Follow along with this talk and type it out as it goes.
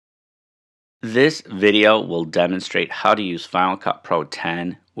This video will demonstrate how to use Final Cut Pro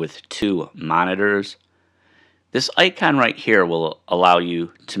 10 with two monitors. This icon right here will allow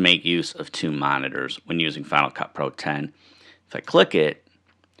you to make use of two monitors when using Final Cut Pro 10. If I click it,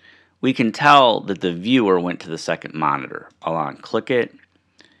 we can tell that the viewer went to the second monitor. I'll unclick it.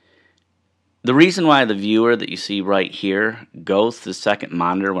 The reason why the viewer that you see right here goes to the second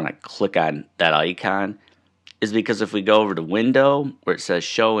monitor when I click on that icon is because if we go over to Window, where it says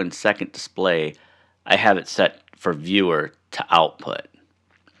Show in Second Display, I have it set for Viewer to Output.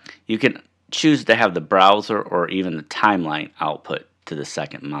 You can choose to have the browser or even the timeline output to the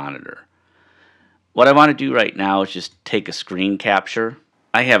second monitor. What I want to do right now is just take a screen capture.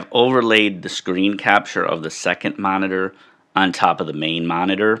 I have overlaid the screen capture of the second monitor on top of the main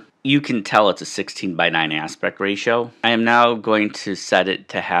monitor. You can tell it's a 16:9 aspect ratio. I am now going to set it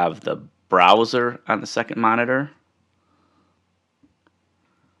to have the browser on the second monitor.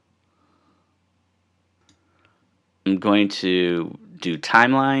 I'm going to do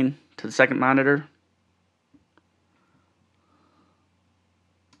timeline to the second monitor.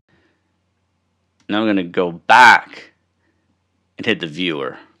 Now I'm going to go back and hit the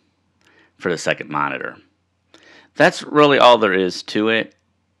viewer for the second monitor. That's really all there is to it.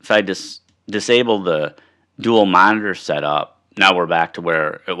 If I just disable the dual monitor setup, now we're back to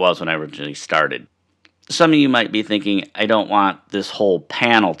where it was when I originally started. Some of you might be thinking, I don't want this whole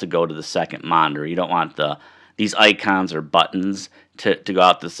panel to go to the second monitor. You don't want these icons or buttons to go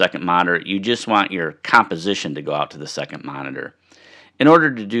out to the second monitor. You just want your composition to go out to the second monitor. In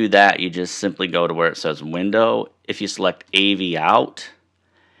order to do that, you just simply go to where it says Window. If you select AV Out,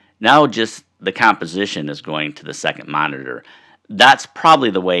 now just the composition is going to the second monitor. That's probably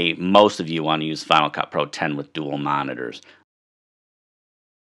the way most of you want to use Final Cut Pro 10 with dual monitors.